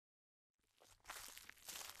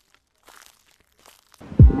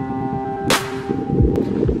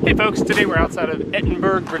Hey folks, today we're outside of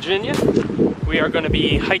Edinburg, Virginia. We are going to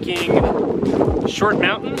be hiking Short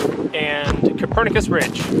Mountain and Copernicus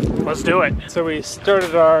Ridge. Let's do it. So we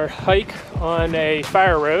started our hike on a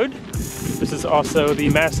fire road. This is also the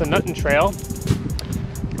Massanutten Trail.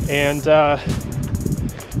 And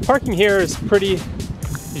parking here is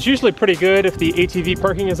usually pretty good if the ATV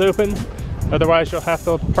parking is open. Otherwise you'll have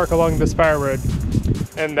to park along this fire road.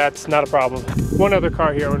 And that's not a problem. One other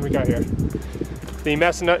car here when we got here. The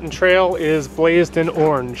Massanutten Trail is blazed in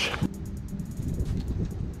orange.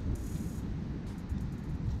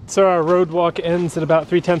 So our road walk ends at about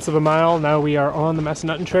 3/10 of a mile. Now we are on the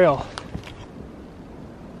Massanutten Trail.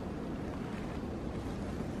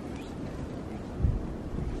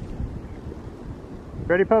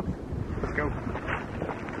 Ready, pup? Let's go.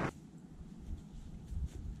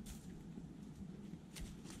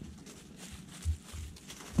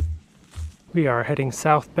 We are heading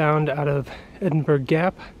southbound out of Edinburg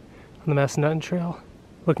Gap on the Massanutten Trail.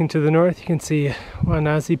 Looking to the north, you can see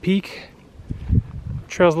Wanazi Peak.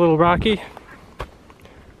 Trail's a little rocky,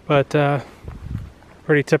 but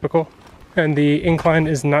pretty typical. And the incline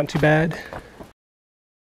is not too bad.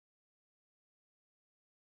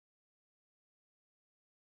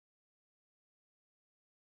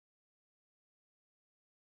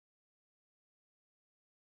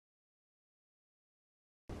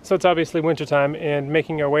 So it's obviously wintertime, and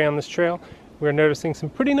making our way on this trail, we're noticing some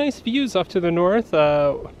pretty nice views off to the north.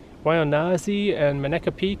 Wanazi and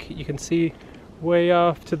Maneka Peak, you can see way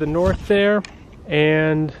off to the north there.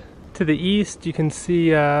 And to the east, you can see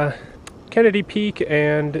Kennedy Peak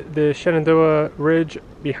and the Shenandoah Ridge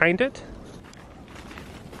behind it.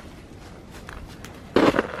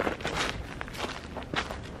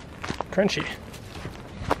 Crunchy.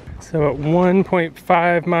 So at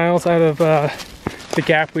 1.5 miles out of the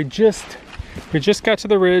gap, we just got to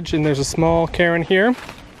the ridge, and there's a small cairn here.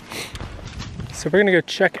 So we're gonna go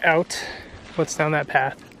check out what's down that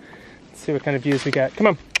path. Let's see what kind of views we got. Come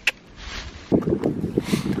on.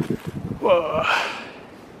 Whoa.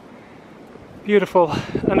 Beautiful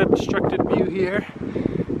unobstructed view here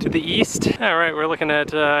to the east. All right, we're looking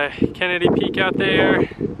at Kennedy Peak out there.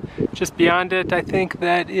 Just beyond it, I think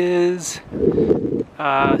that is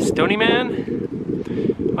Stony Man.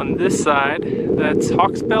 On this side, that's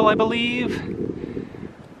Hawksbill, I believe.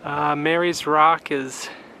 Mary's Rock is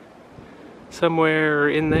somewhere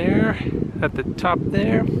in there, at the top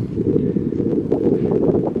there.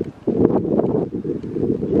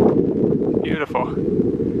 Beautiful.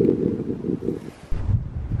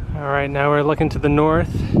 All right, now we're looking to the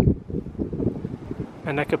north.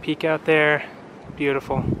 Maneka Peak out there,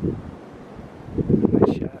 beautiful.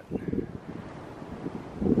 Nice shot.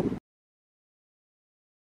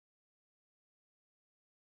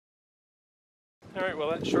 All right, well,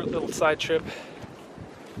 that short little side trip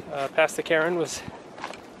past the cairn was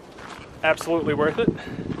absolutely worth it.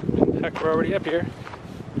 Heck, we're already up here.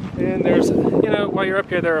 And there's, you know, while you're up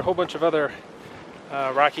here, there are a whole bunch of other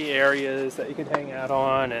rocky areas that you can hang out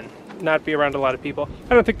on and not be around a lot of people.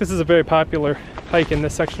 I don't think this is a very popular hike in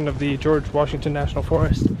this section of the George Washington National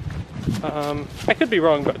Forest. I could be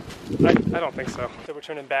wrong, but I don't think so. So we're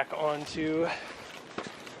turning back onto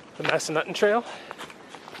the Massanutten Trail,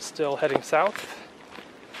 still heading south.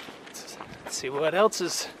 Let's see what else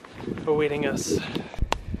is awaiting us.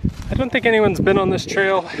 I don't think anyone's been on this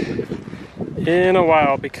trail in a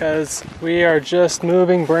while because we are just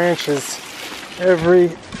moving branches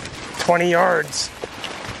every 20 yards.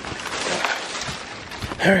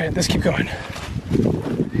 All right, let's keep going.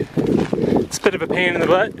 It's a bit of a pain in the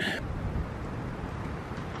butt.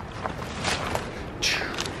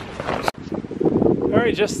 All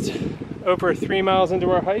right, just over 3 miles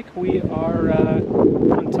into our hike, we are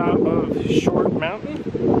on top of Short Mountain.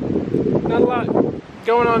 Not a lot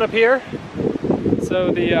going on up here.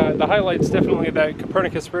 So the highlight's definitely that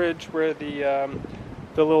Copernicus Ridge, where the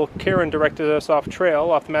little cairn directed us off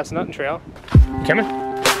trail, off the Massanutten Trail. Coming?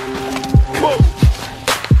 Whoa!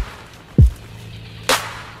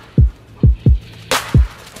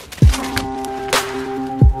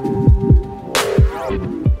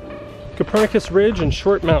 Copernicus Ridge and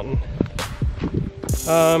Short Mountain.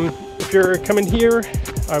 If you're coming here,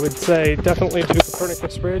 I would say definitely do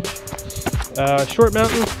Copernicus Ridge. Short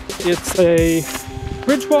Mountain, it's a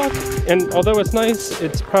ridge walk, and although it's nice,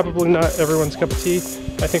 it's probably not everyone's cup of tea.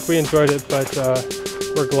 I think we enjoyed it, but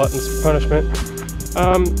we're gluttons for punishment.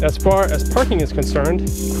 As far as parking is concerned,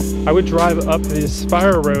 I would drive up this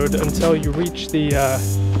fire road until you reach the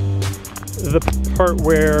part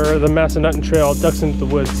where the Massanutten Trail ducks into the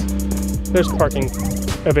woods. There's parking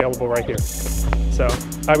available right here. So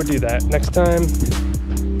I would do that next time.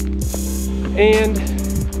 And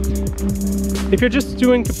If you're just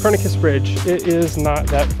doing Copernicus Ridge, it is not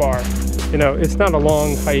that far. You know, it's not a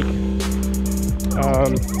long hike.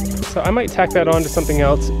 So I might tack that on to something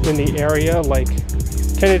else in the area, like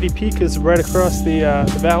Kennedy Peak is right across the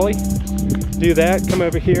valley. Do that, come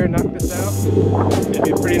over here, knock this out. It'd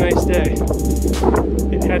be a pretty nice day.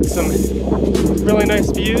 It had some really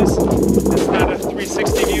nice views. It's not a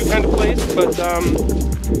 360 view kind of place,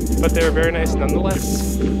 but they're very nice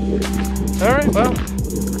nonetheless. All right, well,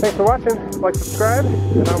 thanks for watching. Like, subscribe,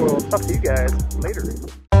 and I will talk to you guys later.